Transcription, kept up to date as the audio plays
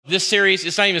this series,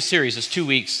 it's not even a series, it's 2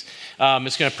 weeks.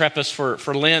 It's going to prep us for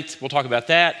Lent. We'll talk about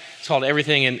that. It's called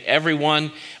Everything and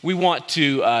Everyone. We want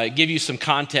to give you some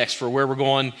context for where we're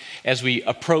going as we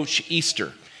approach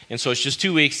Easter. And so it's just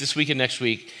 2 weeks, this week and next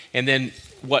week. And then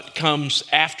what comes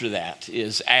after that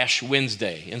is Ash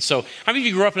Wednesday. And so how many of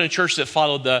you grew up in a church that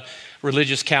followed the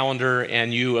religious calendar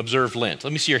and you observed Lent?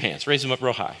 Let me see your hands. Raise them up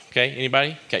real high. Okay,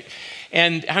 anybody? Okay.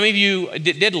 And how many of you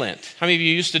did Lent? How many of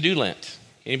you used to do Lent?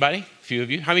 Anybody? A few of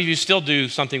you. How many of you still do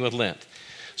something with Lent?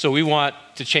 So we want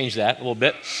to change that a little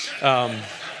bit. And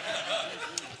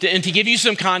to give you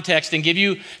some context and give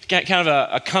you kind of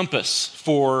a compass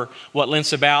for what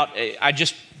Lent's about, I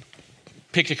just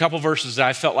picked a couple verses that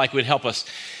I felt like would help us.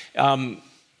 And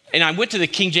I went to the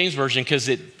King James Version because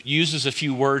it uses a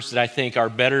few words that I think are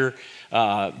better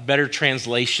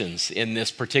translations in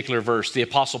this particular verse. The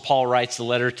Apostle Paul writes the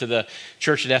letter to the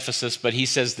church at Ephesus, but he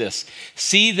says this: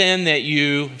 see then that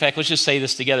you, in fact, let's just say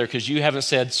this together because you haven't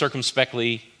said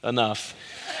circumspectly enough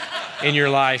in your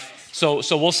life. So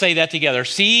we'll say that together.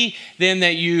 See then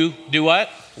that you do what?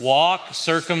 Walk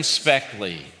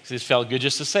circumspectly. This felt good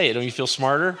just to say it. Don't you feel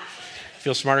smarter?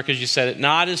 Feel smarter because you said it.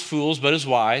 Not as fools, but as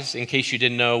wise, in case you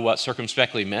didn't know what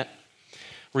circumspectly meant.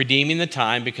 Redeeming the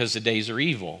time because the days are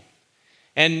evil.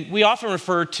 And we often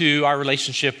refer to our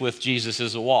relationship with Jesus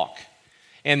as a walk.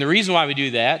 And the reason why we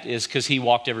do that is because he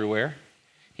walked everywhere.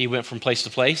 He went from place to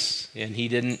place, and he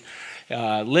didn't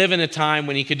live in a time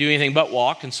when he could do anything but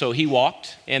walk, and so he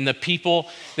walked. And the people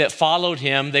that followed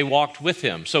him, they walked with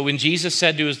him. So when Jesus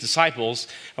said to his disciples,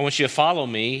 I want you to follow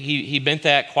me, he meant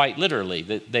that quite literally,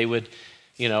 that they would,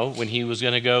 when he was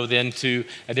going to go then to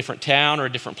a different town or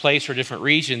a different place or a different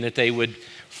region, that they would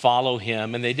follow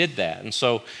him, and they did that. And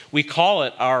so we call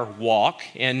it our walk,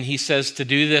 and he says to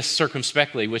do this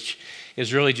circumspectly, which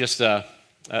is really just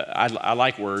I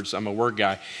like words. I'm a word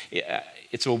guy.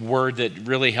 It's a word that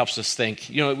really helps us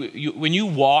think. When you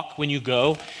walk, when you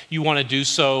go, you want to do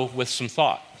so with some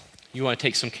thought. You want to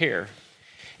take some care.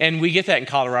 And we get that in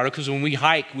Colorado because when we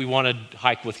hike, we want to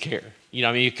hike with care.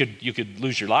 You could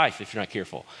lose your life if you're not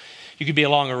careful. You could be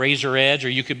along a razor edge, or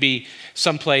you could be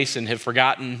someplace and have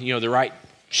forgotten, the right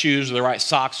shoes or the right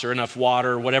socks or enough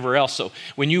water or whatever else. So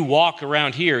when you walk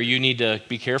around here, you need to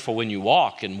be careful when you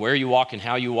walk and where you walk and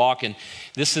how you walk. And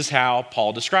this is how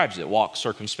Paul describes it: walk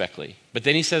circumspectly. But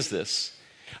then he says this: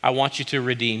 I want you to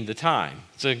redeem the time.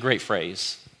 It's a great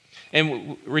phrase.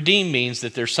 And redeem means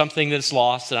that there's something that's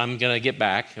lost that I'm going to get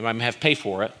back, and I'm going to have to pay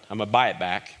for it. I'm going to buy it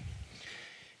back.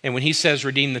 And when he says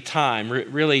redeem the time,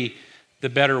 really the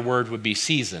better word would be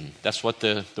season. That's what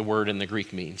the word in the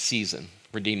Greek means, season.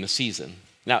 Redeem the season.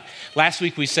 Now, last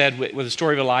week we said with the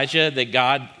story of Elijah that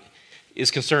God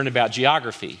is concerned about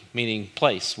geography, meaning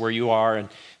place, where you are. And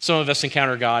some of us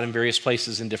encounter God in various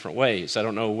places in different ways. I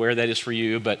don't know where that is for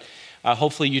you, but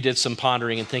hopefully you did some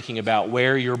pondering and thinking about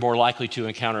where you're more likely to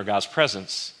encounter God's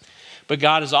presence. But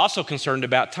God is also concerned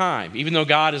about time. Even though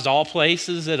God is all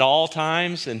places at all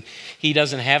times, and he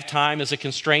doesn't have time as a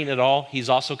constraint at all, he's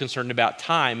also concerned about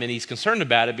time. And he's concerned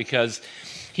about it because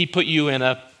he put you in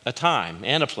a time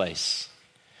and a place.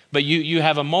 But you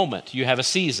have a moment, you have a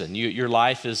season. Your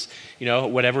life is,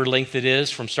 whatever length it is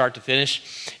from start to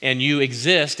finish, and you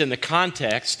exist in the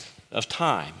context of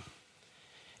time.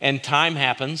 And time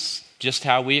happens just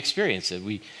how we experience it.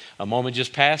 A moment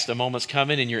just passed, a moment's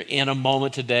coming, and you're in a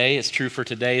moment today. It's true for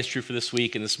today, it's true for this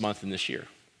week and this month and this year.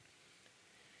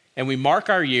 And we mark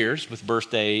our years with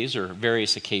birthdays or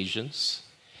various occasions.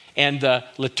 And the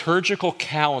liturgical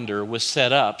calendar was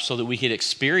set up so that we could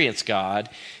experience God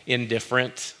in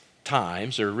different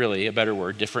times, or really a better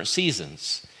word, different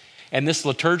seasons. And this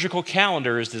liturgical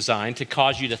calendar is designed to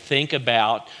cause you to think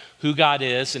about who God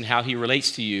is and how he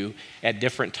relates to you at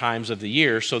different times of the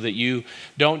year, so that you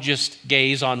don't just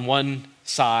gaze on one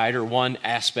side or one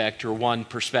aspect or one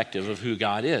perspective of who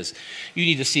God is. You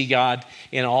need to see God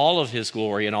in all of his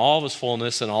glory and all of his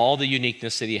fullness and all the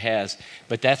uniqueness that he has.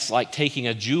 But that's like taking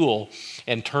a jewel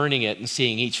and turning it and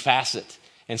seeing each facet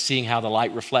and seeing how the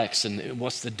light reflects and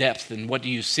what's the depth and what do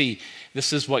you see.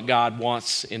 This is what God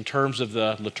wants in terms of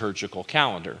the liturgical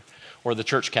calendar or the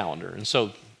church calendar. And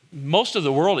so most of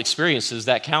the world experiences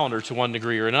that calendar to one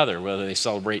degree or another, whether they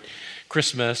celebrate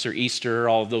Christmas or Easter,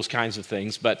 all of those kinds of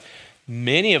things. But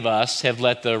many of us have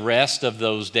let the rest of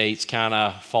those dates kind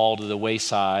of fall to the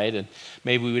wayside, and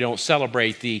maybe we don't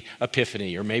celebrate the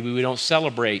Epiphany, or maybe we don't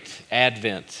celebrate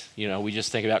Advent. We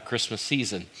just think about Christmas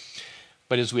season.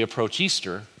 But as we approach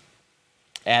Easter,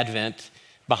 Advent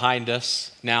behind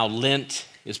us, now Lent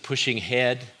is pushing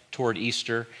ahead toward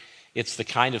Easter. It's the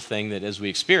kind of thing that as we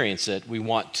experience it, we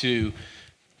want to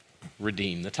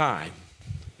redeem the time.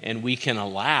 and we can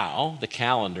allow the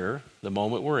calendar, the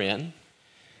moment we're in,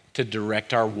 to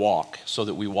direct our walk so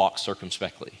that we walk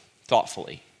circumspectly,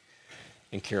 thoughtfully,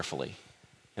 and carefully.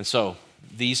 And so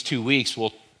these 2 weeks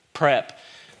will prep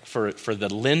for the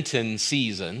Lenten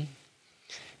season.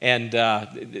 And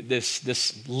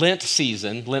this Lent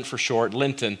season, Lent for short,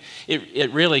 Lenten,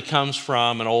 it really comes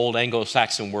from an old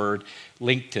Anglo-Saxon word,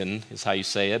 Lington is how you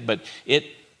say it, but it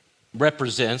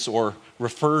represents or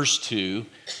refers to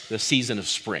the season of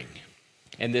spring.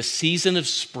 And this season of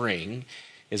spring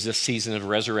is the season of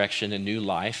resurrection and new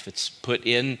life. It's put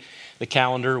in the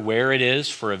calendar where it is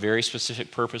for a very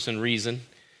specific purpose and reason,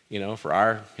 for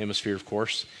our hemisphere, of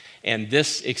course. And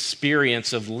this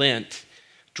experience of Lent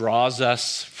draws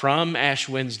us from Ash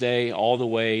Wednesday all the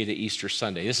way to Easter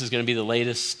Sunday. This is going to be the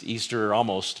latest Easter,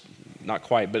 almost, not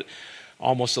quite, but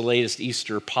almost the latest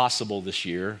Easter possible this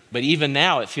year. But even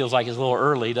now, it feels like it's a little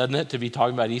early, doesn't it, to be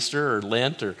talking about Easter or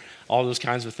Lent or all those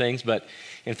kinds of things. But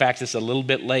in fact, it's a little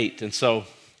bit late. And so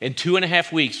in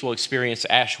 2.5 weeks, we'll experience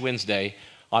Ash Wednesday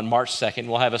on March 2nd.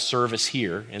 We'll have a service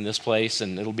here in this place,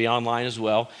 and it'll be online as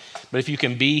well. But if you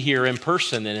can be here in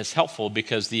person, then it's helpful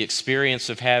because the experience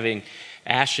of having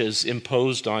ashes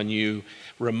imposed on you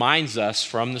reminds us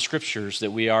from the scriptures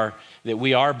that we are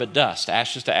but dust,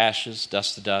 ashes to ashes,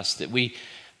 dust to dust, that we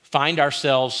find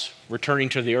ourselves returning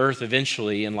to the earth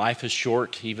eventually, and life is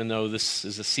short, even though this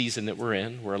is a season that we're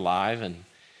in. We're alive and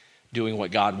doing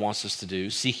what God wants us to do,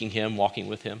 seeking Him, walking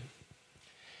with Him.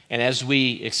 And as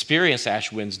we experience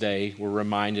Ash Wednesday, we're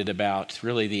reminded about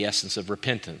really the essence of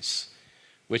repentance,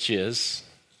 which is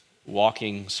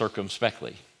walking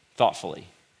circumspectly, thoughtfully.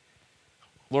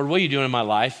 Lord, what are you doing in my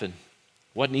life, and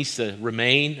what needs to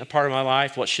remain a part of my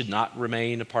life? What should not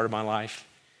remain a part of my life?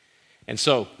 And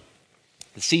so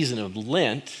the season of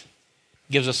Lent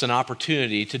gives us an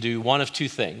opportunity to do one of two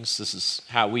things. This is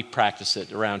how we practice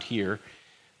it around here.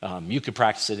 You could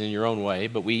practice it in your own way,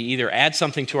 but we either add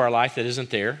something to our life that isn't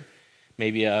there,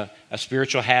 maybe a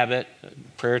spiritual habit,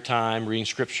 prayer time, reading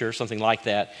scripture, something like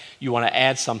that. You want to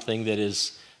add something that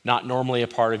is not normally a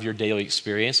part of your daily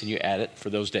experience, and you add it for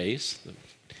those days,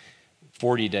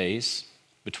 40 days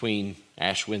between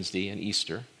Ash Wednesday and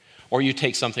Easter. Or you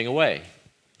take something away,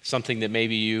 something that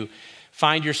maybe you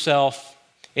find yourself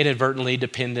inadvertently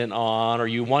dependent on, or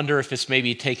you wonder if it's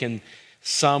maybe taken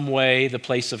some way the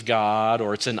place of God,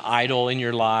 or it's an idol in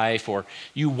your life, or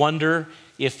you wonder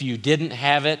if you didn't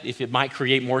have it, if it might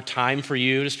create more time for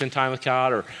you to spend time with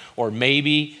God, or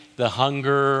maybe the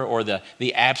hunger or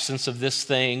the absence of this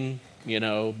thing,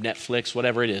 Netflix,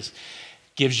 whatever it is,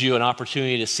 gives you an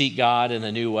opportunity to seek God in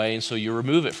a new way, and so you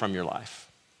remove it from your life.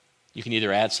 You can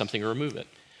either add something or remove it.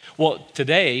 Well,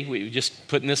 today, we're just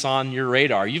putting this on your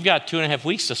radar. You've got 2.5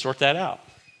 weeks to sort that out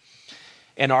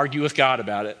and argue with God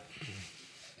about it.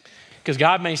 Because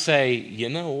God may say, you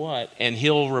know what, and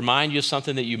He'll remind you of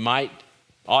something that you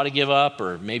ought to give up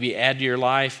or maybe add to your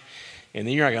life, and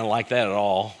then you're not going to like that at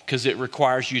all because it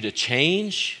requires you to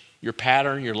change your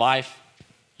pattern, your life.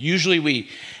 Usually we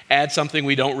add something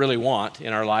we don't really want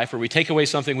in our life, or we take away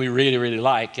something we really, really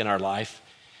like in our life,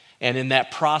 and in that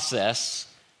process,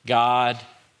 God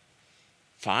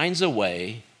finds a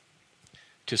way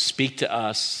to speak to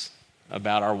us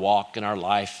about our walk and our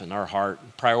life and our heart,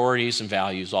 priorities and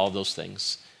values, all of those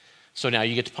things. So now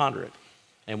you get to ponder it.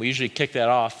 And we usually kick that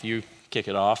off. You kick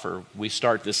it off, or we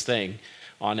start this thing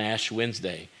on Ash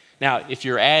Wednesday. Now, if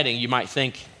you're adding, you might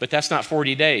think, but that's not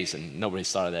 40 days. And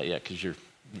nobody's thought of that yet because you're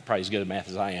probably as good at math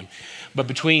as I am. But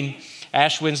between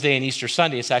Ash Wednesday and Easter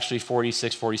Sunday, it's actually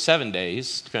 46, 47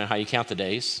 days, depending on how you count the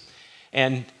days.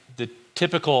 And the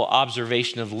typical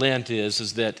observation of Lent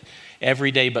is that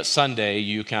every day but Sunday,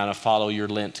 you kind of follow your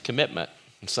Lent commitment.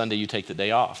 And Sunday, you take the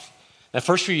day off. The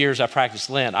first few years I practiced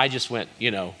Lent, I just went,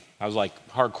 I was like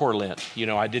hardcore Lent.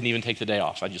 I didn't even take the day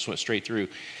off. I just went straight through.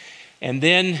 And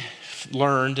then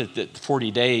learned that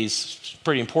 40 days is a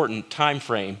pretty important time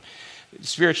frame,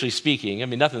 spiritually speaking. I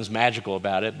mean, nothing's magical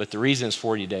about it, but the reason it's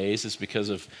 40 days is because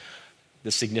of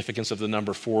the significance of the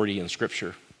number 40 in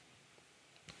Scripture.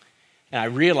 And I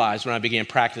realized when I began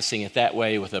practicing it that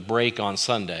way with a break on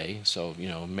Sunday, so,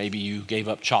 maybe you gave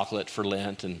up chocolate for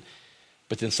Lent,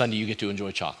 but then Sunday you get to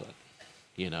enjoy chocolate,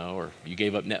 or you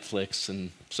gave up Netflix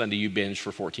and Sunday you binge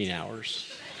for 14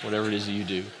 hours, whatever it is that you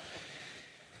do.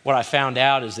 What I found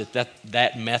out is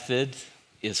that method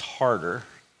is harder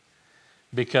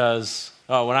because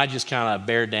when I just kind of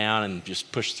bear down and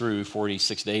just push through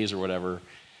 46 days or whatever,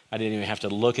 I didn't even have to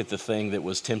look at the thing that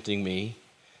was tempting me.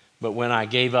 But when I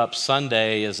gave up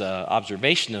Sunday as an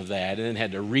observation of that and then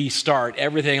had to restart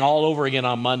everything all over again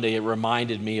on Monday, it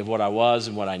reminded me of what I was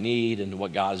and what I need and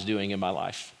what God is doing in my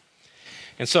life.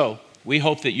 And so we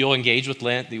hope that you'll engage with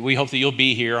Lent. We hope that you'll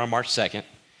be here on March 2nd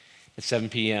at 7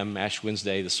 p.m., Ash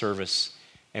Wednesday, the service,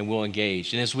 and we'll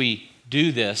engage. And as we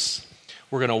do this,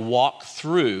 we're going to walk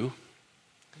through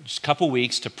just a couple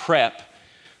weeks to prep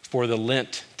for the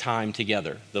Lent time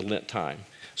together, the Lent time.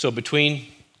 So between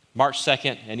March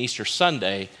 2nd and Easter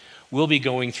Sunday, we'll be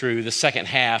going through the second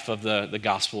half of the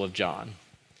Gospel of John.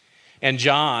 And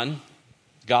John,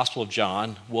 Gospel of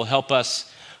John, will help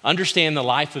us understand the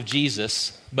life of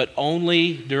Jesus, but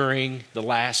only during the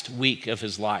last week of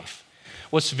his life.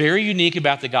 What's very unique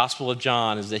about the Gospel of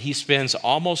John is that he spends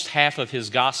almost half of his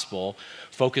gospel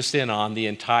focused in on the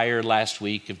entire last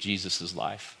week of Jesus'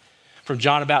 life. From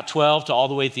John about 12 to all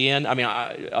the way at the end,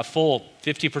 a full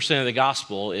 50% of the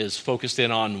gospel is focused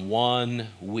in on 1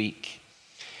 week.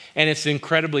 And it's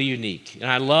incredibly unique.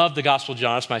 And I love the Gospel of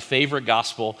John. It's my favorite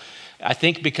gospel, I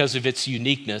think because of its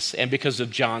uniqueness and because of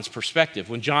John's perspective.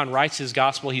 When John writes his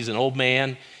gospel, he's an old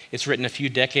man. It's written a few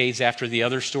decades after the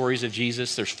other stories of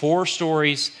Jesus. There's 4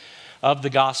 stories of the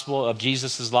gospel of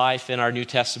Jesus' life in our New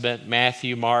Testament: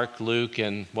 Matthew, Mark, Luke,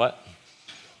 and what?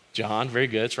 John. Very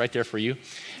good. It's right there for you.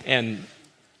 And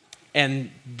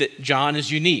John is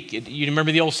unique. You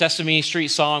remember the old Sesame Street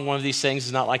song, one of these things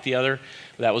is not like the other?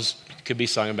 That could be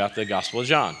sung about the Gospel of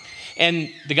John.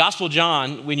 And the Gospel of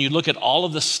John, when you look at all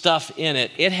of the stuff in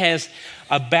it, it has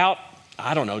about,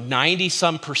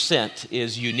 90-some%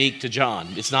 is unique to John.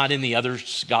 It's not in the other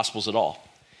Gospels at all.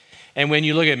 And when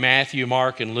you look at Matthew,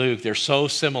 Mark, and Luke, they're so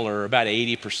similar. About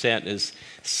 80% is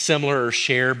similar or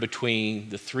shared between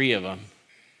the 3 of them.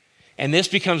 And this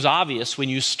becomes obvious when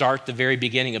you start the very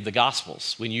beginning of the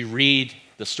Gospels. When you read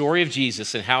the story of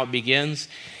Jesus and how it begins,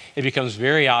 it becomes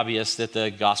very obvious that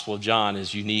the Gospel of John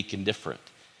is unique and different.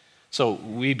 So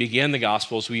we begin the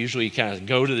Gospels, we usually kind of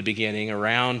go to the beginning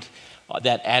around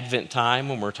that Advent time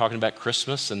when we're talking about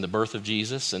Christmas and the birth of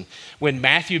Jesus. And when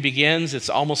Matthew begins, it's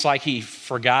almost like he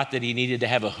forgot that he needed to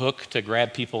have a hook to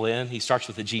grab people in. He starts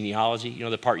with the genealogy,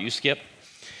 the part you skip.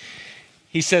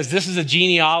 He says, this is a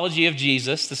genealogy of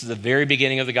Jesus. This is the very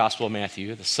beginning of the Gospel of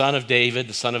Matthew, the son of David,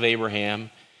 the son of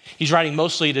Abraham. He's writing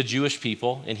mostly to Jewish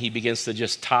people, and he begins to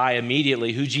just tie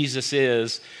immediately who Jesus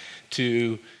is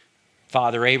to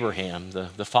Father Abraham,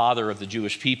 the father of the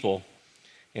Jewish people.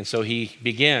 And so he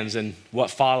begins, and what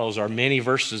follows are many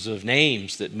verses of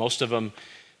names that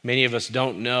many of us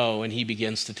don't know, and he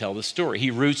begins to tell the story.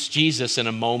 He roots Jesus in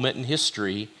a moment in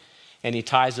history, and he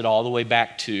ties it all the way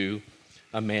back to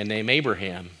a man named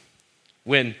Abraham.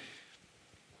 When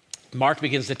Mark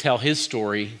begins to tell his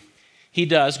story, he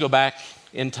does go back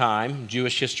in time,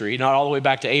 Jewish history, not all the way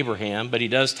back to Abraham, but he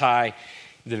does tie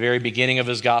the very beginning of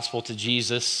his gospel to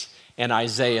Jesus and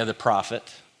Isaiah the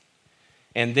prophet.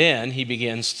 And then he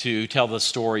begins to tell the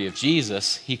story of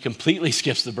Jesus. He completely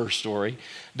skips the birth story,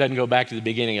 doesn't go back to the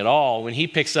beginning at all. When he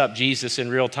picks up Jesus in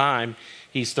real time,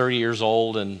 he's 30 years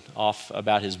old and off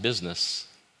about his business.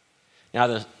 Now,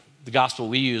 the gospel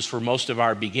we use for most of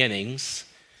our beginnings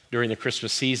during the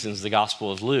Christmas season is the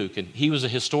Gospel of Luke, and he was a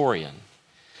historian.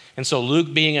 And so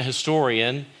Luke, being a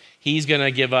historian, he's going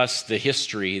to give us the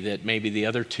history that maybe the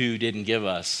other 2 didn't give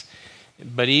us.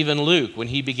 But even Luke, when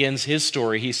he begins his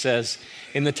story, he says,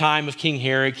 in the time of King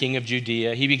Herod, king of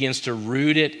Judea, he begins to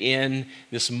root it in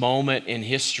this moment in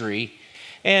history.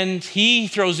 And he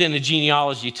throws in a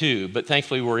genealogy too, but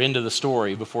thankfully we're into the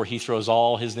story before he throws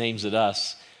all his names at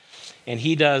us. And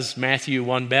he does Matthew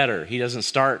one better. He doesn't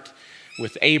start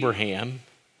with Abraham.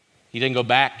 He didn't go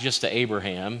back just to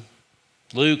Abraham.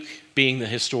 Luke, being the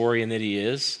historian that he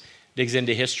is, digs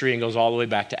into history and goes all the way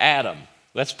back to Adam.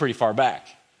 That's pretty far back.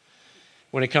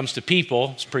 When it comes to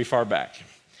people, it's pretty far back.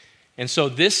 And so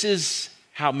this is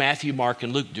how Matthew, Mark,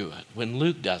 and Luke do it. When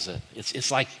Luke does it,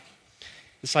 it's like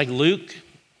Luke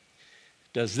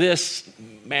does this,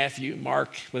 Matthew, Mark,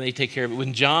 when they take care of it.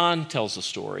 When John tells the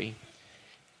story,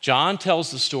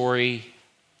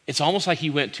 it's almost like he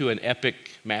went to an epic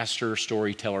master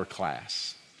storyteller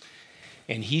class.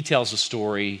 And he tells a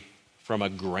story from a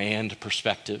grand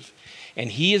perspective. And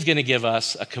he is going to give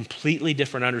us a completely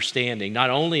different understanding, not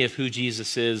only of who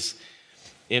Jesus is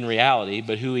in reality,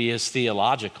 but who he is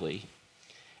theologically.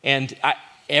 And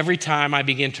every time I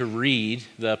begin to read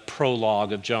the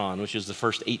prologue of John, which is the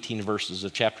first 18 verses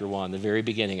of chapter 1, the very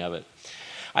beginning of it,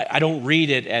 I don't read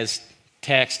it as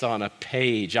text on a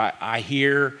page. I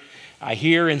hear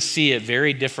and see it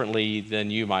very differently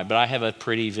than you might, but I have a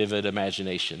pretty vivid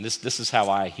imagination. This is how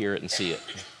I hear it and see it.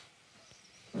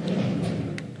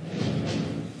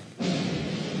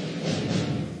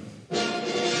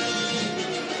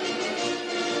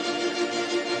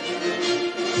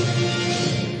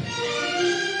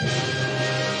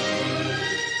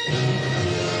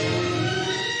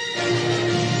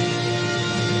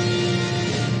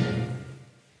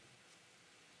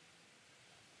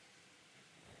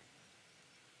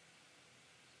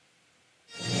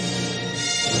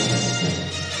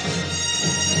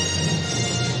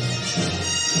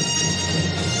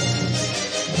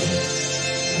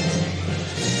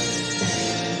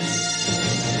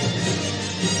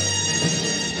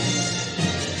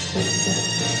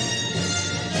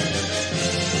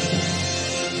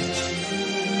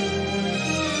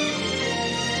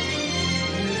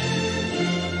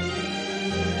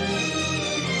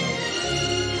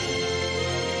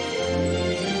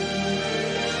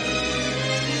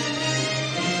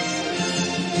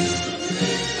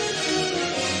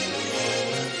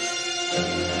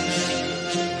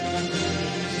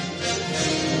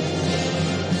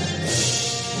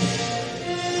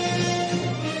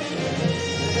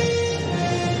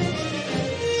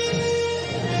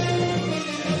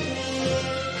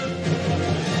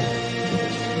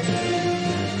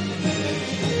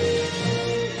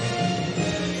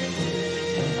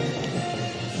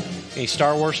 Any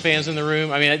Star Wars fans in the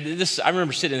room? I mean, I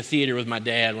remember sitting in the theater with my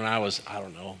dad when I was,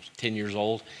 10 years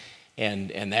old,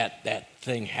 and that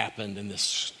thing happened, and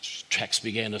this text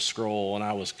began to scroll, and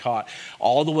I was caught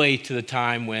all the way to the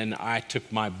time when I took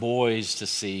my boys to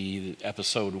see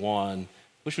episode 1,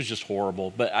 which was just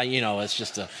horrible. But it's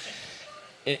just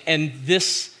and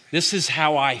this is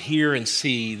how I hear and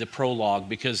see the prologue,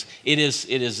 because it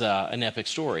is an epic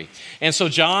story. And so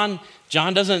John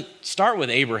doesn't start with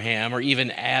Abraham or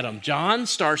even Adam. John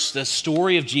starts the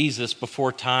story of Jesus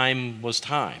before time was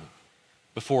time,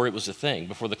 before it was a thing,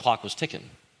 before the clock was ticking,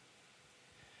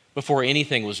 before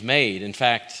anything was made. In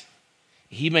fact,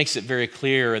 he makes it very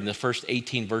clear in the first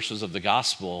 18 verses of the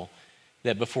gospel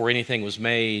that before anything was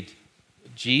made,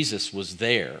 Jesus was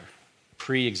there,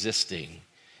 pre-existing.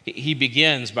 He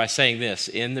begins by saying this,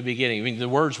 in the beginning. I mean, the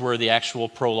words were the actual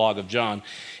prologue of John.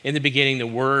 In the beginning, the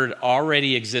Word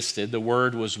already existed. The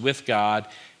Word was with God,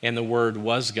 and the Word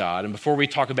was God. And before we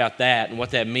talk about that and what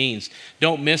that means,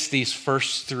 don't miss these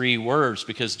first 3 words,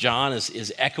 because John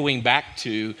is echoing back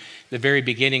to the very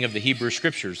beginning of the Hebrew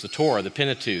Scriptures, the Torah, the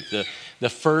Pentateuch, the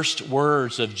first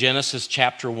words of Genesis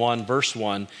chapter 1, verse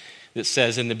 1, that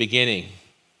says, in the beginning.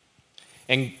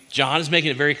 And John is making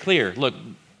it very clear. Look,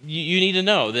 you need to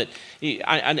know that,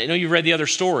 I know you've read the other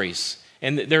stories,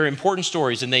 and they're important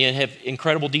stories, and they have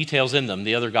incredible details in them,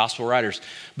 the other gospel writers.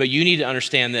 But you need to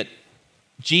understand that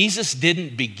Jesus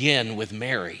didn't begin with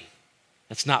Mary.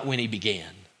 That's not when he began.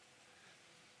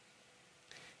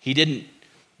 He didn't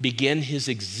begin his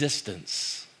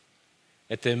existence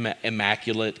at the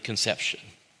Immaculate Conception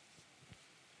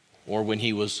or when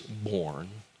he was born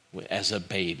as a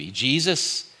baby.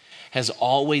 Jesus has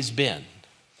always been,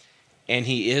 and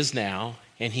he is now,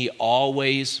 and he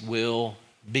always will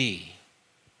be.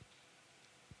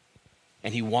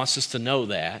 And he wants us to know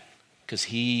that, because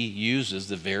he uses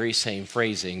the very same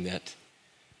phrasing that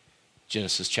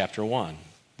Genesis chapter 1,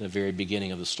 the very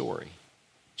beginning of the story.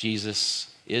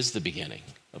 Jesus is the beginning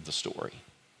of the story.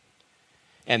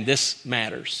 And this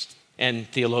matters. And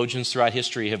theologians throughout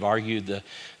history have argued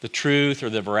the truth or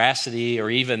the veracity or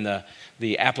even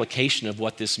the application of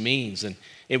what this means. And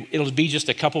it'll be just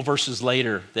a couple verses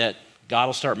later that God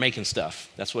will start making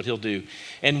stuff. That's what he'll do.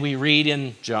 And we read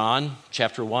in John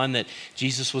chapter 1 that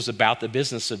Jesus was about the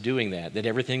business of doing that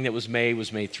everything that was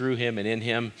made through him and in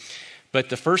him. But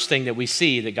the first thing that we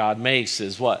see that God makes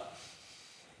is what?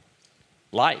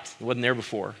 Light. It wasn't there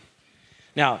before.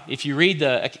 Now, if you read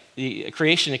the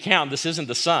creation account, this isn't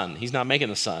the sun. He's not making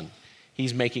the sun.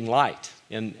 He's making light.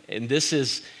 And this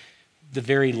is the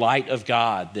very light of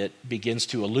God that begins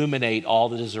to illuminate all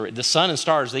that is. The sun and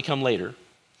stars, they come later.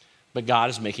 But God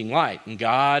is making light. And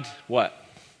God, what?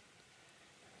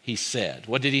 He said.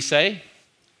 What did he say?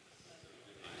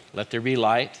 Let there be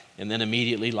light. And then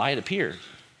immediately light appeared.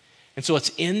 And so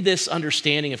it's in this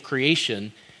understanding of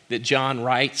creation that John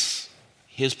writes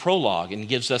his prologue and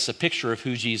gives us a picture of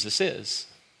who Jesus is.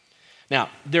 Now,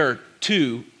 there are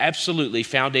 2 absolutely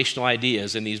foundational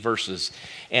ideas in these verses,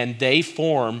 and they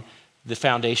form the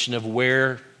foundation of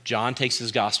where John takes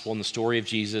his gospel and the story of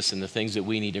Jesus and the things that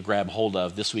we need to grab hold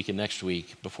of this week and next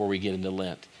week before we get into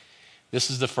Lent.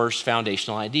 This is the first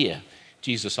foundational idea.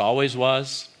 Jesus always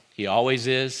was, he always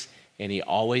is, and he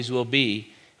always will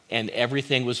be, and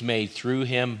everything was made through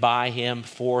him, by him,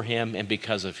 for him, and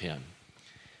because of him.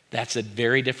 That's a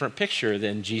very different picture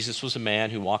than Jesus was a man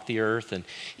who walked the earth, and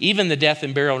even the death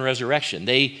and burial and resurrection.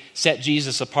 They set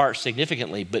Jesus apart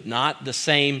significantly, but not the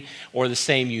same or the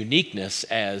same uniqueness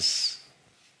as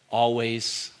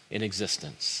always in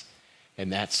existence. And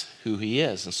that's who he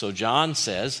is. And so John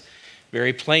says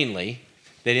very plainly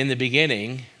that in the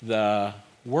beginning, the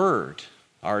Word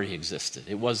already existed.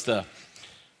 It was the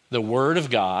Word of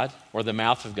God, or the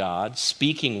mouth of God,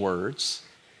 speaking words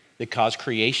that caused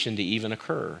creation to even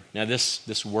occur. Now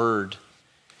this word,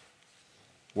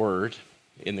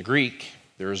 in the Greek,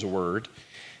 there is a word,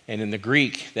 and in the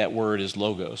Greek, that word is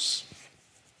logos.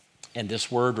 And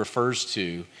this word refers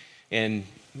to, in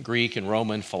Greek and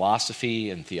Roman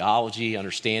philosophy and theology,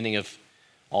 understanding of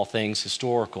all things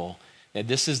historical, that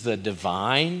this is the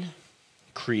divine,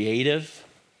 creative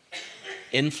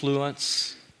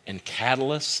influence and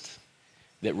catalyst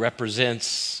that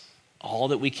represents all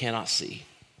that we cannot see.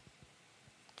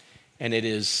 And it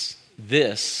is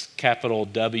this capital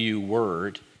W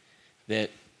word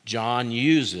that John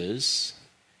uses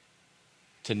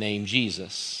to name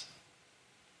Jesus.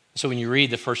 So when you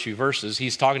read the first few verses,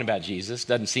 he's talking about Jesus.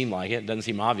 Doesn't seem like it, doesn't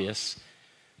seem obvious.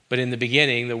 But in the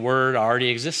beginning, the Word already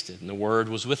existed, and the Word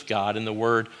was with God, and the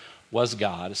Word was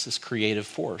God. It's this creative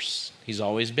force. He's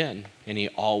always been, and he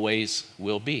always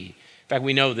will be. In fact,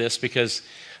 we know this because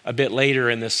a bit later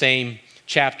in the same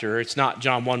chapter, it's not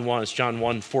John 1:1, it's John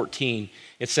 1:14.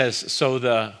 It says, so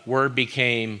the Word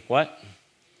became what?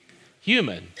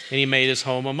 Human, and he made his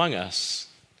home among us.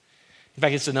 In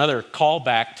fact, it's another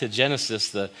callback to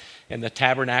Genesis and the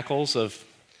tabernacles of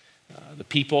the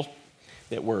people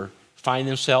that were finding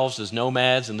themselves as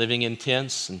nomads and living in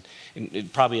tents.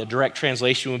 And probably a direct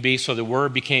translation would be, so the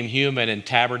Word became human and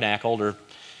tabernacled or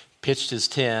pitched his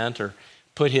tent or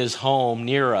put his home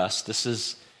near us. This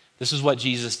is what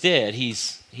Jesus did.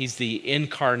 He's the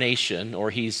incarnation, or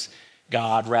he's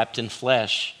God wrapped in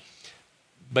flesh.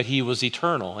 But he was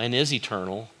eternal and is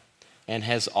eternal and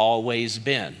has always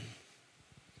been.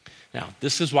 Now,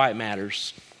 this is why it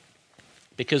matters.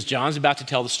 Because John's about to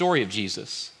tell the story of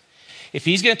Jesus. If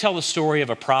he's going to tell the story of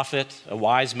a prophet, a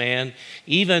wise man,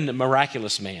 even a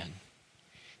miraculous man,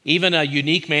 even a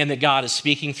unique man that God is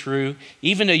speaking through,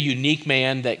 even a unique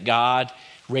man that God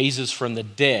raises from the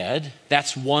dead,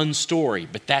 that's one story,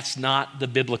 but that's not the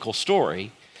biblical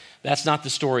story. That's not the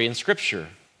story in Scripture.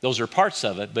 Those are parts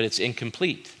of it, but it's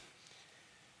incomplete.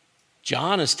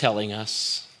 John is telling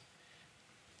us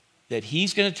that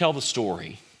he's going to tell the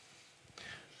story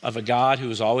of a God who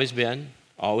has always been,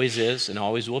 always is, and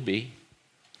always will be,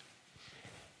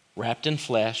 wrapped in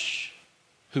flesh,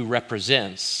 who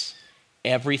represents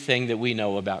everything that we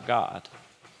know about God.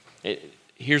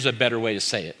 Here's a better way to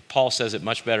say it. Paul says it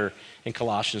much better in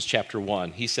Colossians chapter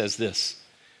 1. He says this: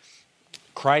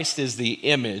 Christ is the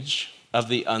image of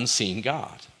the unseen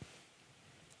God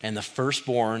and the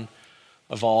firstborn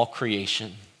of all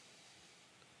creation.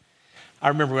 I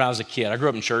remember when I was a kid, I grew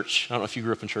up in church. I don't know if you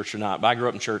grew up in church or not, but I grew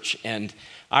up in church, and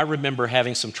I remember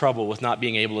having some trouble with not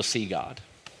being able to see God,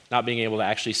 not being able to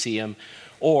actually see him.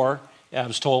 Or I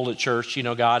was told at church,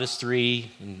 God is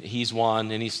three, and he's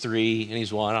one, and he's three, and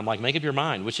he's one. I'm like, make up your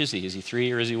mind. Which is he? Is he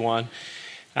three or is he one?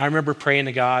 And I remember praying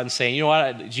to God and saying, God,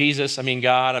 I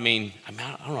don't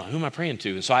know, who am I praying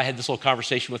to? And so I had this little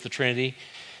conversation with the Trinity.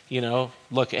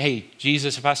 Look, hey,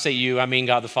 Jesus, if I say you, I mean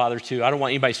God the Father too. I don't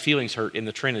want anybody's feelings hurt in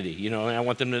the Trinity, and I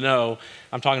want them to know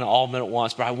I'm talking to all of them at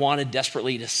once, but I wanted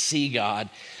desperately to see God.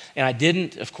 And I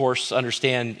didn't, of course,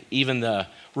 understand even the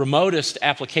remotest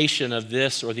application of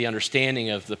this or the understanding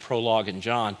of the prologue in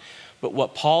John. But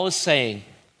what Paul is saying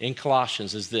in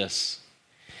Colossians is this,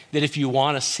 that if you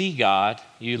want to see God,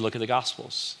 you look at the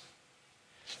Gospels.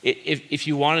 If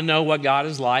you want to know what God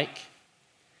is like,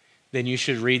 then you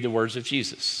should read the words of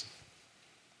Jesus.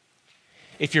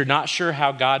 If you're not sure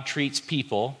how God treats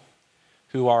people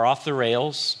who are off the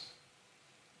rails,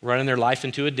 running their life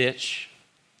into a ditch,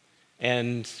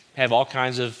 and have all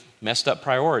kinds of messed up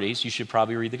priorities, you should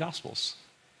probably read the Gospels.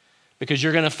 Because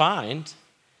you're going to find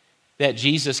that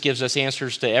Jesus gives us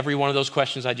answers to every one of those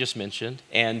questions I just mentioned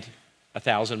and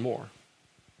 1,000 more.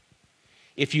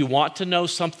 If you want to know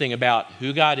something about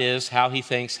who God is, how he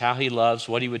thinks, how he loves,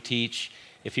 what he would teach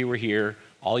if he were here,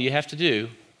 all you have to do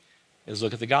is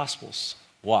look at the Gospels.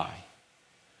 Why?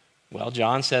 Well,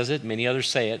 John says it, many others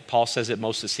say it, Paul says it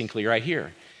most succinctly right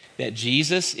here, that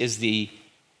Jesus is the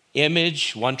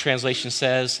image, one translation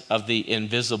says, of the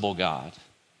invisible God.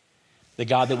 The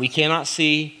God that we cannot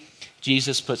see,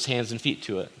 Jesus puts hands and feet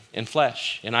to it, and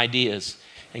flesh, and ideas,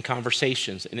 and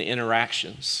conversations, and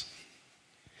interactions.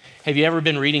 Have you ever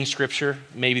been reading Scripture,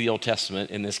 maybe the Old Testament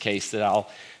in this case that I'll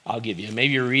give you?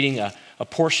 Maybe you're reading a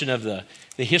portion of the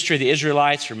history of the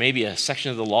Israelites, or maybe a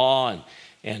section of the law,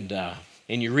 and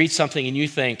you read something and you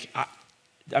think,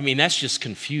 that's just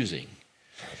confusing.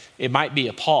 It might be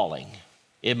appalling.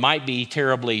 It might be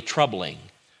terribly troubling,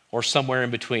 or somewhere in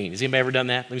between. Has anybody ever done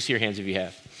that? Let me see your hands if you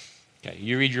have. Okay,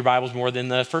 you read your Bibles more than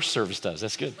the first service does.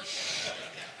 That's good.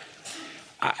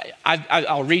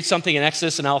 I'll read something in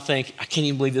Exodus and I'll think, I can't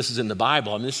even believe this is in the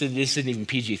Bible. This isn't even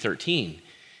PG-13.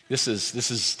 This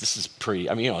is pretty,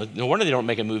 no wonder they don't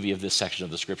make a movie of this section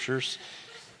of the Scriptures.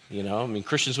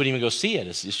 Christians wouldn't even go see it.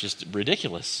 It's just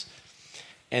ridiculous.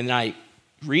 And I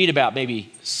read about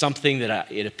maybe something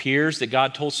that it appears that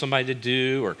God told somebody to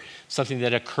do, or something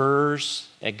that occurs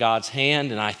at God's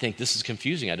hand, and I think this is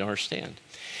confusing. I don't understand.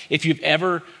 If you've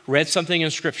ever read something in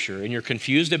Scripture and you're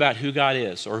confused about who God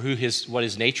is, or what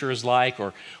his nature is like,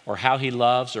 or how he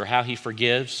loves, or how he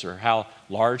forgives, or how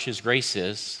large his grace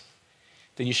is,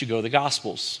 then you should go to the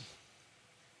Gospels.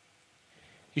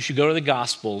 You should go to the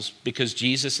Gospels because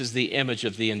Jesus is the image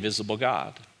of the invisible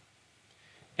God,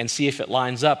 and see if it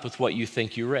lines up with what you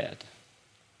think you read.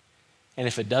 And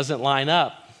if it doesn't line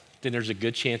up, then there's a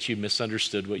good chance you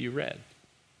misunderstood what you read.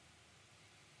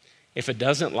 If it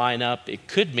doesn't line up, it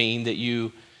could mean that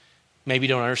you maybe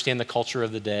don't understand the culture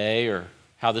of the day, or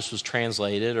how this was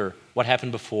translated, or what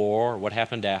happened before, or what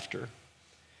happened after.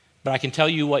 But I can tell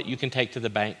you what you can take to the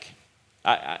bank.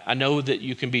 I know that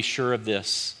you can be sure of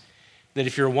this, that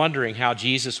if you're wondering how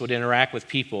Jesus would interact with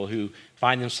people who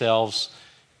find themselves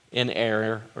in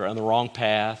error or on the wrong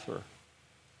path, or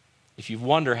if you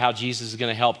wonder how Jesus is going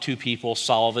to help two people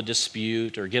solve a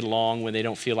dispute or get along when they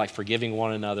don't feel like forgiving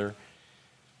one another,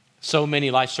 so many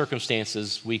life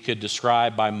circumstances we could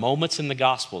describe by moments in the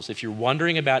Gospels. If you're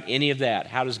wondering about any of that,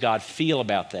 how does God feel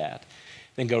about that,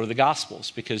 then go to the Gospels,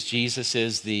 because Jesus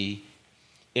is the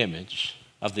image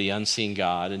of the unseen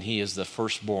God, and he is the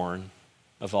firstborn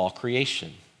of all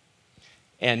creation.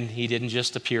 And he didn't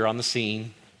just appear on the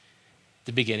scene at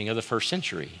the beginning of the first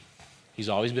century. He's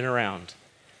always been around.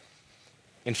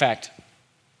 In fact,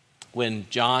 when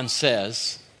John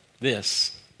says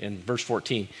this in verse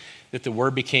 14, that the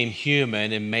Word became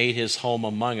human and made his home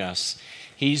among us,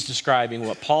 he's describing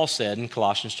what Paul said in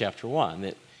Colossians chapter 1,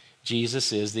 that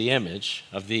Jesus is the image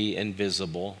of the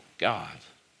invisible God.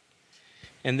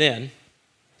 And then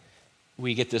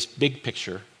we get this big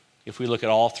picture if we look at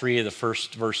all three of the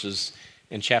first verses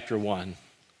in chapter 1.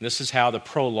 This is how the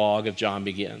prologue of John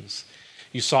begins.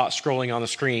 You saw it scrolling on the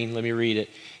screen. Let me read it.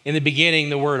 In the beginning,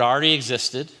 the Word already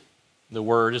existed. The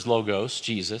Word is Logos,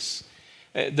 Jesus.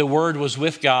 The Word was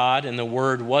with God, and the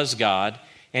Word was God,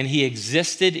 and he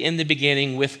existed in the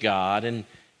beginning with God, and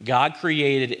God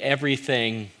created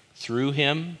everything through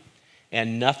him,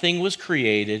 and nothing was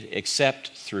created except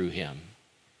through him.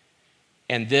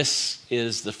 And this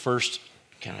is the first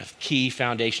kind of key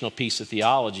foundational piece of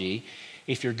theology.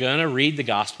 If you're going to read the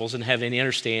Gospels and have any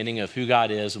understanding of who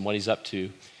God is and what he's up to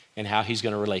and how he's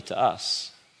going to relate to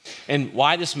us. And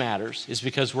why this matters is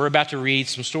because we're about to read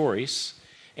some stories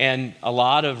and a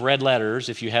lot of red letters,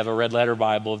 if you have a red letter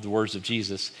Bible of the words of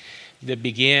Jesus, that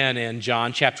begin in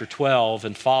John chapter 12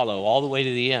 and follow all the way to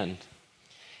the end.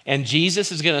 And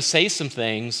Jesus is going to say some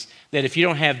things that if you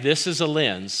don't have this as a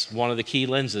lens, one of the key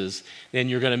lenses, then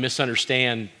you're going to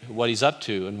misunderstand what he's up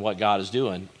to and what God is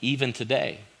doing, even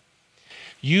today.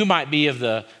 You might be of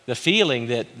the feeling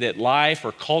that life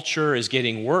or culture is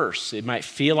getting worse. It might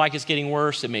feel like it's getting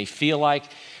worse. It may feel like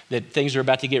that things are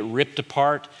about to get ripped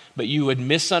apart, but you would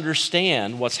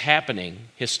misunderstand what's happening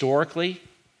historically,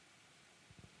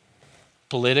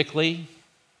 politically,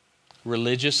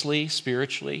 religiously,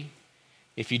 spiritually,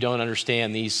 if you don't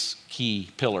understand these key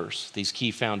pillars, these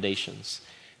key foundations.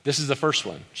 This is the first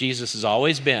one. Jesus has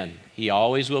always been, he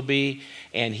always will be,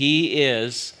 and he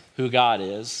is who God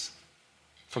is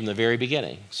from the very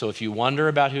beginning. So if you wonder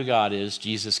about who God is,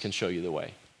 Jesus can show you the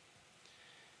way.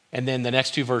 And then the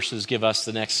next two verses give us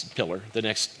the next pillar, the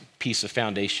next piece of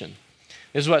foundation.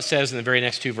 This is what it says in the very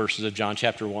next two verses of John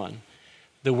chapter 1.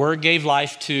 The Word gave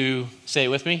life to, say it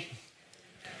with me,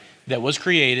 that was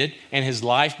created, and his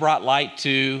life brought light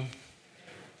to.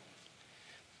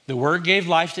 The Word gave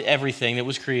life to everything that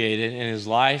was created, and his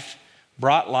life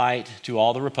brought light to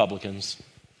all the Republicans.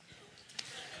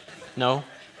 No,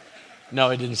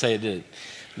 it didn't say it did.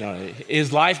 No,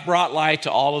 his life brought light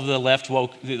to all of the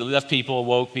left people,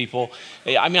 woke people.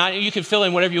 I mean, you can fill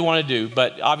in whatever you want to do,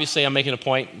 but obviously I'm making a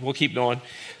point. We'll keep going.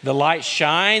 The light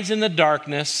shines in the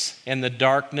darkness, and the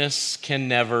darkness can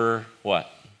never what?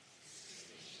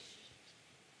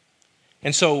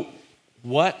 And so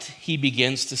what he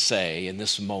begins to say in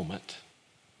this moment,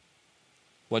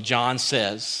 what John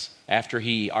says after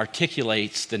he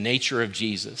articulates the nature of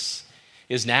Jesus,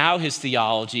 is now his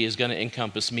theology is going to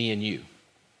encompass me and you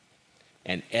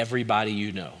and everybody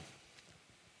you know.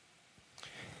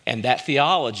 And that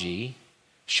theology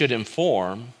should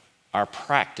inform our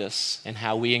practice and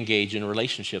how we engage in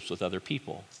relationships with other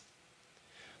people.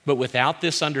 But without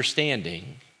this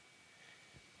understanding,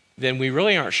 then we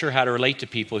really aren't sure how to relate to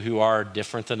people who are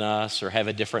different than us or have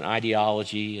a different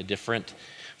ideology, a different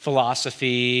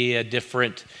philosophy, a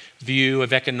different view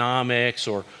of economics,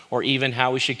 or even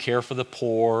how we should care for the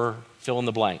poor, fill in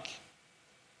the blank.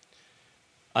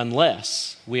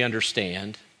 Unless we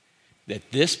understand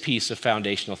that this piece of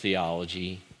foundational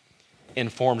theology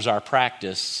informs our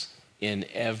practice in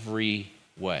every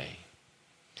way.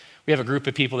 We have a group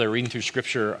of people that are reading through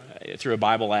Scripture through a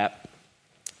Bible app.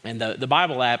 And the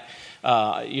Bible app,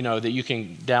 that you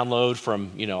can download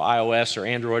from, iOS or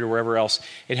Android or wherever else,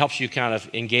 it helps you kind of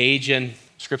engage in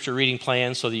Scripture reading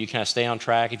plans so that you kind of stay on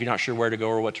track if you're not sure where to go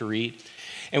or what to read.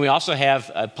 And we also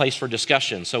have a place for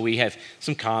discussion. So we have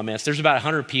some comments. There's about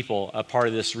 100 people a part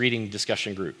of this reading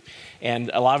discussion group.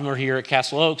 And a lot of them are here at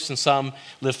Castle Oaks, and some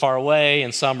live far away,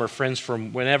 and some are friends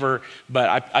from whenever.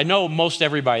 But I know most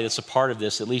everybody that's a part of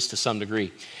this, at least to some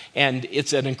degree. And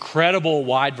it's an incredible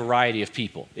wide variety of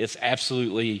people. It's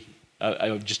absolutely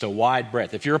just a wide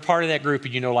breadth. If you're a part of that group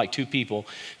and you know like two people,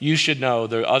 you should know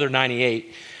the other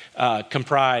 98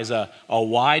 comprise a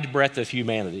wide breadth of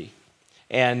humanity.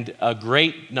 and a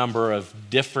great number of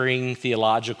differing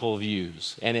theological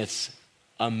views. And it's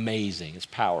amazing. It's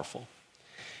powerful.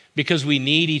 Because we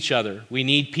need each other. We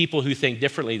need people who think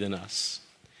differently than us.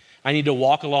 I need to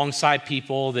walk alongside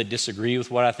people that disagree with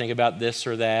what I think about this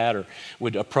or that, or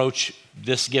would approach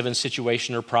this given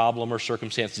situation or problem or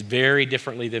circumstance very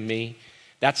differently than me.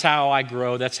 That's how I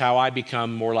grow. That's how I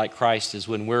become more like Christ, is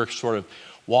when we're sort of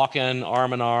walking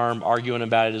arm in arm, arguing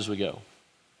about it as we go.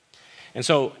 And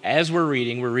so as we're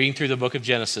reading through the book of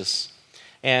Genesis,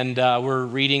 and we're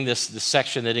reading this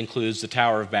section that includes the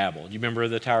Tower of Babel. Do you remember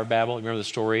the Tower of Babel? You remember the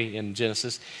story in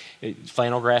Genesis?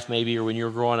 Flannel graph maybe, or when you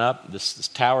were growing up, this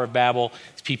Tower of Babel,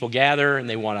 people gather and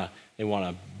they want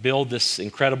to build this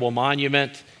incredible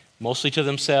monument, mostly to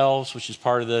themselves, which is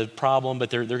part of the problem, but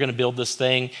they're going to build this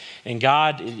thing. And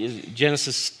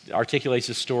Genesis articulates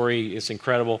this story. It's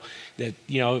incredible that,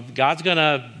 God's going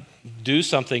to do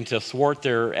something to thwart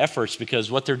their efforts, because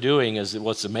what they're doing is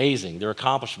what's amazing. Their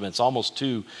accomplishments almost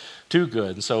too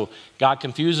good. And so God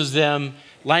confuses them.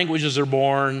 Languages are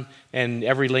born, and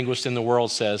every linguist in the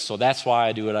world says, so that's why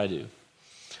I do what I do.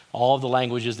 All of the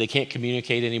languages, they can't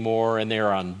communicate anymore, and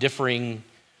they're on differing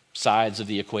sides of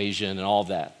the equation and all of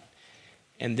that.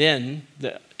 And then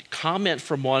the comment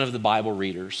from one of the Bible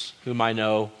readers, whom I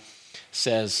know,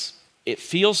 says, it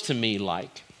feels to me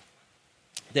like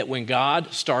that when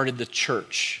God started the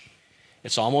church,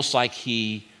 it's almost like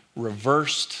he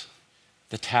reversed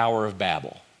the Tower of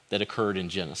Babel that occurred in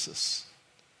Genesis.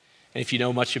 And if you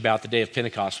know much about the day of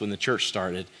Pentecost, when the church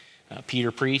started,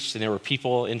 Peter preached, and there were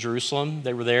people in Jerusalem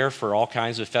that were there for all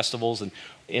kinds of festivals, and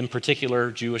in particular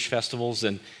Jewish festivals,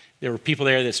 and there were people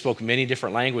there that spoke many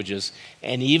different languages.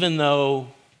 And even though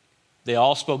they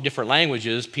all spoke different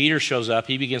languages, Peter shows up,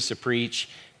 he begins to preach.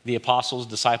 The apostles,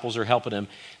 disciples are helping him.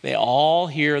 They all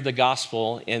hear the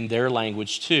gospel in their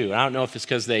language too. And I don't know if it's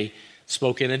because they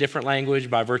spoke in a different language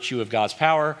by virtue of God's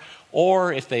power,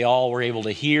 or if they all were able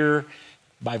to hear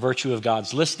by virtue of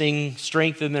God's listening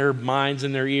strength in their minds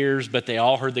and their ears, but they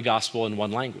all heard the gospel in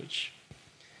one language.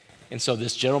 And so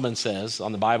this gentleman says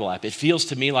on the Bible app, it feels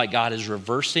to me like God is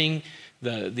reversing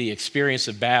the experience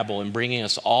of Babel and bringing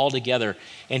us all together.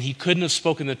 And he couldn't have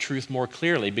spoken the truth more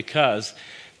clearly, because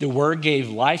the word gave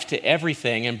life to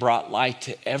everything and brought light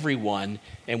to everyone,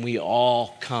 and we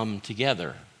all come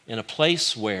together in a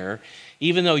place where,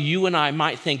 even though you and I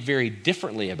might think very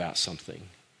differently about something,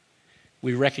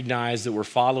 we recognize that we're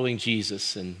following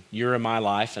Jesus, and you're in my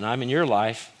life and I'm in your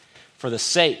life for the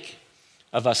sake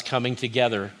of us coming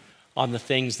together on the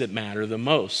things that matter the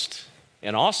most.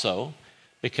 And also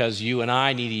because you and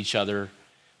I need each other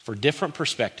for different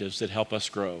perspectives that help us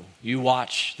grow. You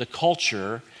watch the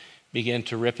culture begin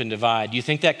to rip and divide. Do you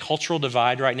think that cultural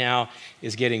divide right now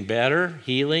is getting better,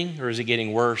 healing, or is it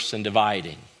getting worse and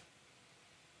dividing?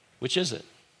 Which is it?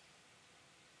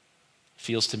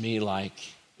 Feels to me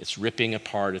like it's ripping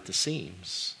apart at the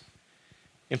seams.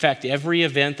 In fact, every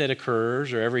event that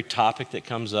occurs, or every topic that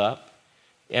comes up,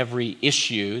 every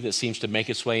issue that seems to make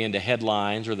its way into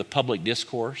headlines or the public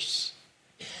discourse,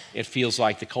 it feels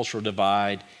like the cultural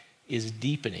divide is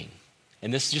deepening.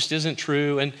 And this just isn't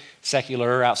true in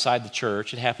secular outside the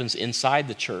church. It happens inside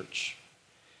the church.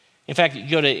 In fact, you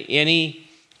go to any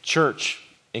church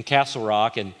in Castle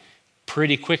Rock, and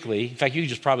pretty quickly, in fact, you could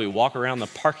just probably walk around the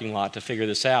parking lot to figure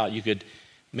this out. You could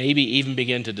maybe even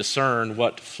begin to discern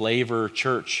what flavor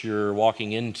church you're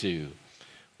walking into,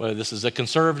 whether this is a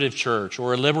conservative church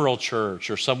or a liberal church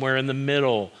or somewhere in the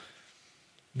middle.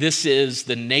 This is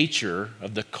the nature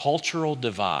of the cultural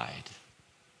divide.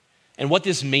 And what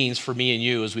this means for me and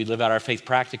you as we live out our faith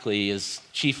practically is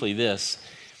chiefly this.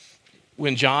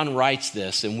 When John writes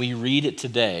this and we read it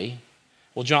today,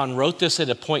 well, John wrote this at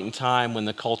a point in time when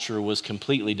the culture was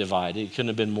completely divided. It couldn't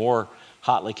have been more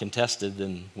hotly contested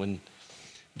than when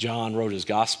John wrote his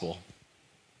gospel.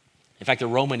 In fact, the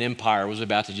Roman Empire was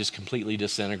about to just completely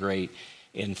disintegrate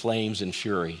in flames and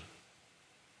fury.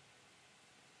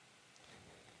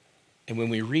 And when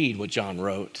we read what John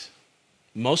wrote,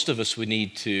 most of us would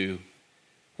need to,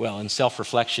 well, in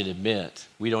self-reflection, admit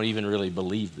we don't even really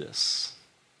believe this.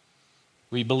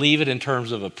 We believe it in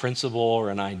terms of a principle or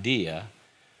an idea,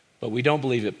 but we don't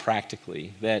believe it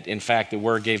practically, that in fact the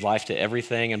word gave life to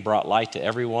everything and brought light to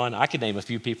everyone. I could name a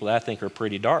few people that I think are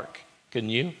pretty dark, couldn't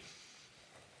you?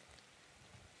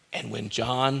 And when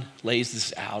John lays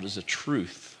this out as a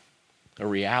truth, a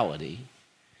reality,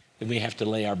 then we have to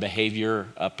lay our behavior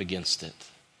up against it.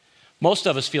 Most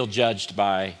of us feel judged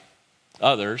by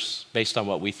others based on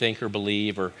what we think or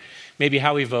believe, or maybe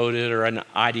how we voted, or an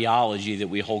ideology that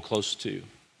we hold close to.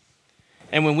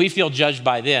 And when we feel judged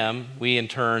by them, we in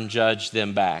turn judge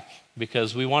them back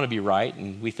because we want to be right,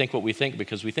 and we think what we think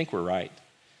because we think we're right.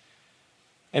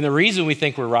 And the reason we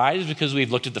think we're right is because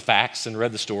we've looked at the facts and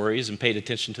read the stories and paid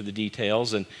attention to the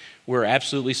details, and we're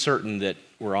absolutely certain that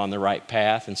we're on the right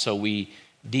path. And so we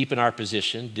deepen our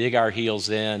position, dig our heels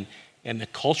in, and the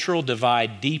cultural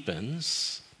divide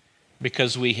deepens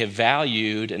because we have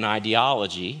valued an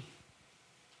ideology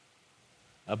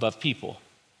above people,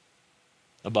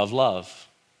 above love,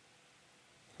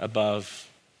 above,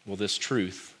 this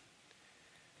truth,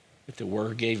 that the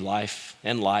Word gave life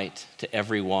and light to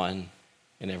everyone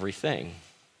and everything.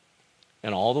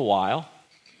 And all the while,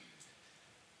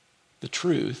 the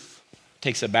truth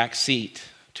takes a back seat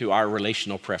to our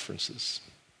relational preferences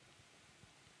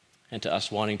and to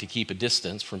us wanting to keep a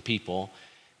distance from people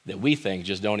that we think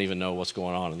just don't even know what's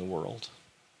going on in the world.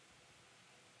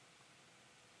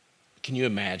 Can you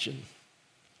imagine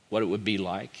what it would be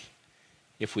like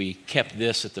if we kept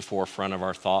this at the forefront of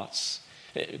our thoughts?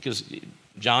 Because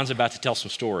John's about to tell some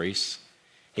stories.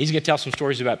 He's going to tell some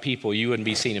stories about people you wouldn't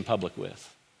be seen in public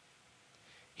with.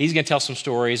 He's going to tell some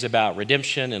stories about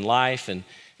redemption and life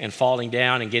and falling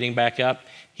down and getting back up.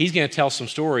 He's going to tell some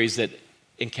stories that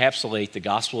encapsulate the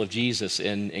gospel of Jesus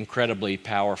in incredibly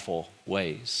powerful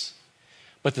ways.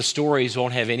 But the stories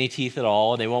won't have any teeth at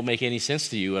all, and they won't make any sense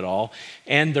to you at all.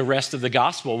 And the rest of the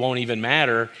gospel won't even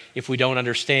matter if we don't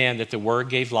understand that the Word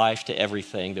gave life to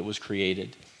everything that was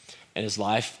created, and His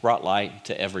life brought light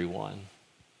to everyone.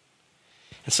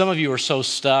 And some of you are so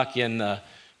stuck in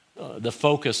the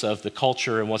focus of the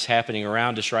culture and what's happening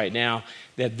around us right now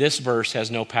that this verse has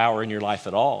no power in your life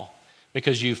at all,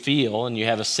 because you feel and you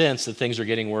have a sense that things are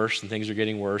getting worse and things are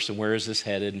getting worse, and where is this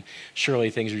headed? And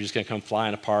surely things are just going to come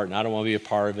flying apart, and I don't want to be a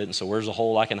part of it, and so where's the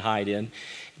hole I can hide in?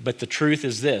 But the truth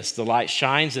is this: the light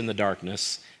shines in the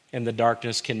darkness, and the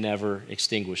darkness can never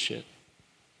extinguish it.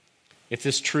 If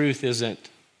this truth isn't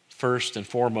first and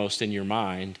foremost in your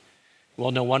mind,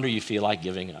 well, no wonder you feel like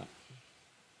giving up.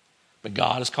 But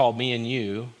God has called me and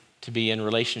you to be in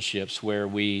relationships where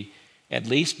we at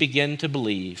least begin to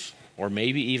believe, or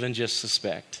maybe even just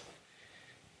suspect,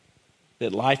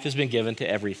 that life has been given to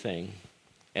everything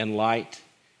and light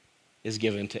is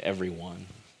given to everyone.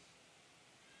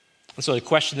 And so the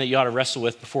question that you ought to wrestle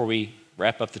with before we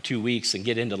wrap up the 2 weeks and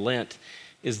get into Lent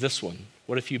is this one: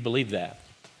 what if you believe that?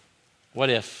 What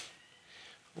if?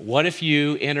 What if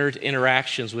you entered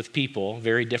interactions with people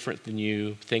very different than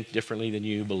you, think differently than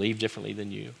you, believe differently than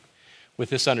you, with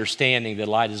this understanding that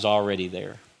light is already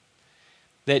there?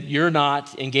 That you're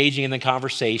not engaging in the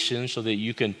conversation so that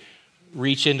you can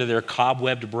reach into their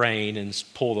cobwebbed brain and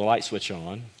pull the light switch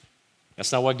on.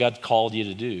 That's not what God called you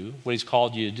to do. What He's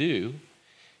called you to do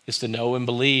is to know and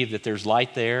believe that there's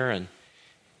light there, and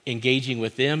engaging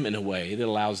with them in a way that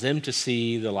allows them to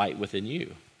see the light within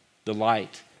you, the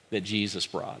light that Jesus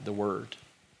brought, the Word.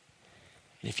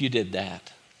 And if you did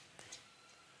that,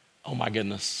 oh my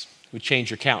goodness, it would change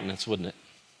your countenance, wouldn't it?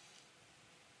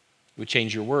 It would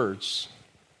change your words.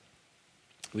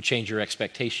 It would change your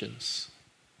expectations.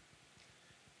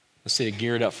 Instead of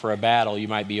geared up for a battle, you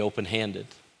might be open-handed.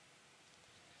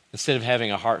 Instead of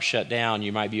having a heart shut down,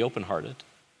 you might be open-hearted.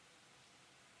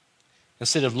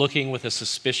 Instead of looking with a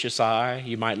suspicious eye,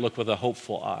 you might look with a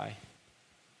hopeful eye.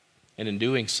 And in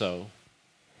doing so,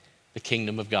 the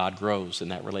kingdom of God grows in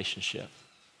that relationship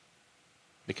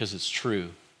because it's true.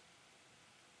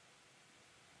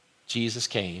 Jesus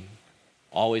came,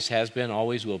 always has been,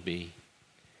 always will be,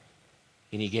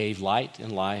 and He gave light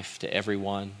and life to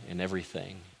everyone and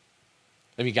everything.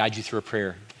 Let me guide you through a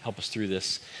prayer. Help us through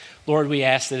this. Lord, we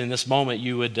ask that in this moment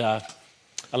you would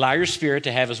allow your Spirit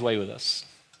to have His way with us,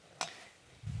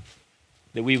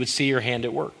 that we would see your hand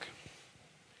at work,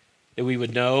 that we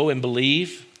would know and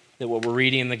believe that what we're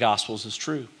reading in the Gospels is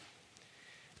true,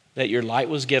 that your light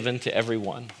was given to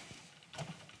everyone,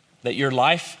 that your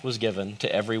life was given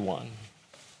to everyone.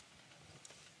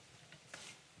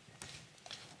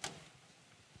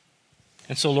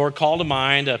 And so, Lord, call to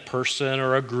mind a person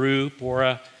or a group or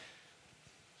a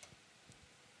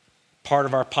part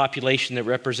of our population that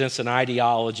represents an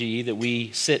ideology that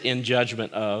we sit in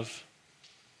judgment of,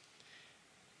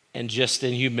 and just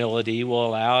in humility will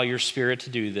allow your Spirit to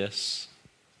do this.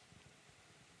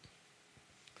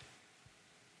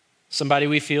 Somebody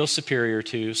we feel superior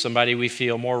to, somebody we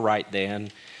feel more right than,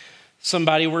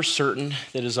 somebody we're certain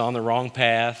that is on the wrong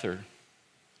path or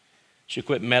should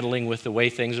quit meddling with the way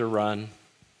things are run.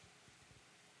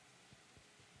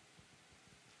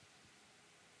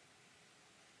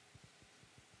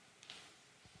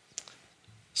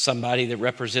 Somebody that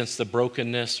represents the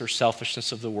brokenness or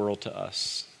selfishness of the world to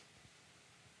us.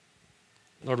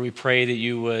 Lord, we pray that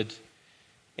you would,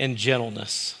 in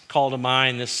gentleness, call to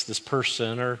mind this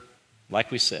person or, like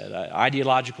we said, an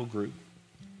ideological group.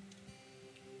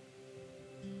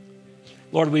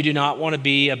 Lord, we do not want to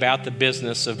be about the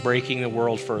business of breaking the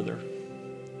world further.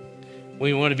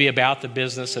 We want to be about the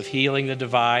business of healing the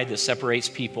divide that separates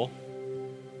people.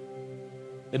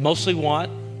 They mostly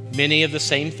want many of the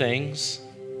same things.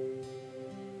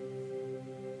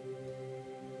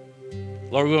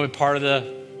 Lord, we want to be part of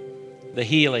the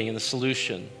healing and the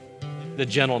solution, the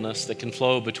gentleness that can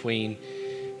flow between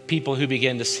people who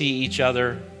begin to see each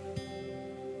other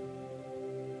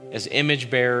as image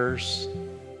bearers,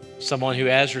 someone who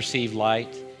has received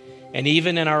light. And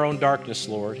even in our own darkness,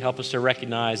 Lord, help us to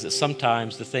recognize that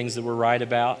sometimes the things that we're right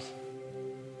about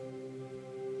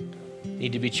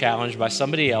need to be challenged by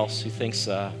somebody else who thinks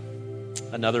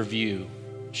another view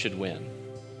should win.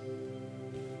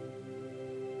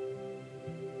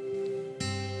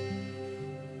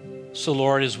 So,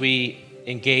 Lord, as we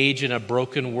engage in a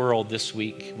broken world this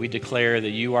week, we declare that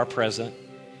you are present,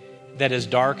 that as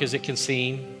dark as it can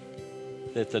seem,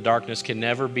 that the darkness can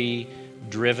never be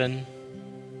driven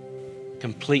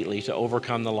completely to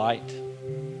overcome the light,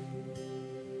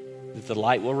 that the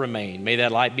light will remain. May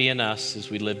that light be in us as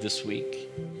we live this week.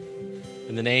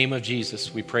 In the name of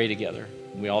Jesus, we pray together.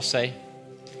 We all say,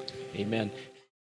 amen.